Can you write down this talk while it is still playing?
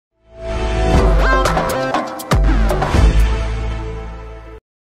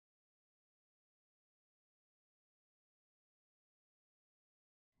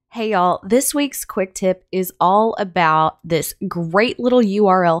Hey y'all, this week's quick tip is all about this great little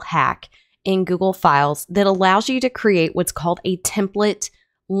URL hack in Google Files that allows you to create what's called a template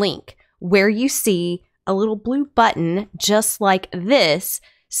link, where you see a little blue button just like this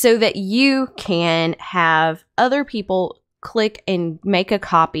so that you can have other people click and make a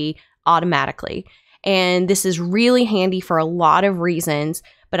copy automatically. And this is really handy for a lot of reasons,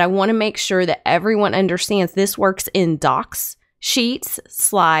 but I want to make sure that everyone understands this works in Docs, Sheets,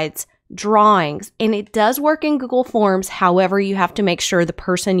 Slides, Drawings, and it does work in Google Forms. However, you have to make sure the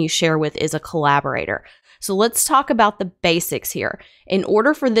person you share with is a collaborator. So let's talk about the basics here. In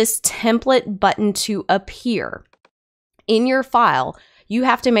order for this template button to appear in your file, you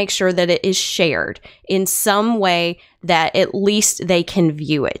have to make sure that it is shared in some way that at least they can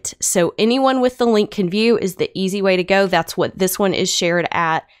view it. So anyone with the link can view is the easy way to go. That's what this one is shared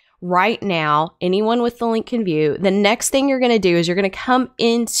at right now. Anyone with the link can view. The next thing you're going to do is you're going to come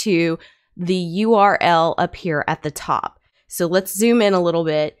into the URL up here at the top. So let's zoom in a little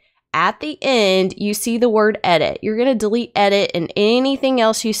bit. At the end, you see the word edit. You're going to delete edit and anything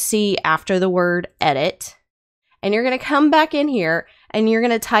else you see after the word edit. And you're going to come back in here and you're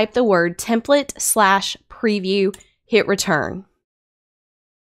going to type the word template/preview, hit return.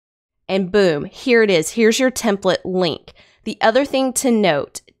 And boom, here it is. Here's your template link. The other thing to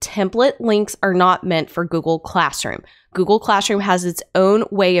note, template links are not meant for Google Classroom. Google Classroom has its own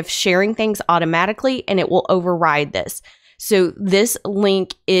way of sharing things automatically, and it will override this. So this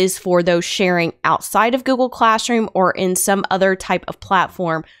link is for those sharing outside of Google Classroom or in some other type of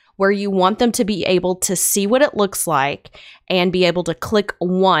platform where you want them to be able to see what it looks like and be able to click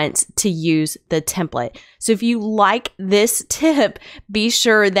once to use the template. So if you like this tip, be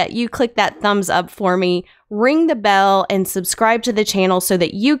sure that you click that thumbs up for me, ring the bell, and subscribe to the channel so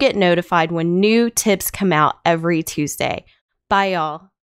that you get notified when new tips come out every Tuesday. Bye, y'all.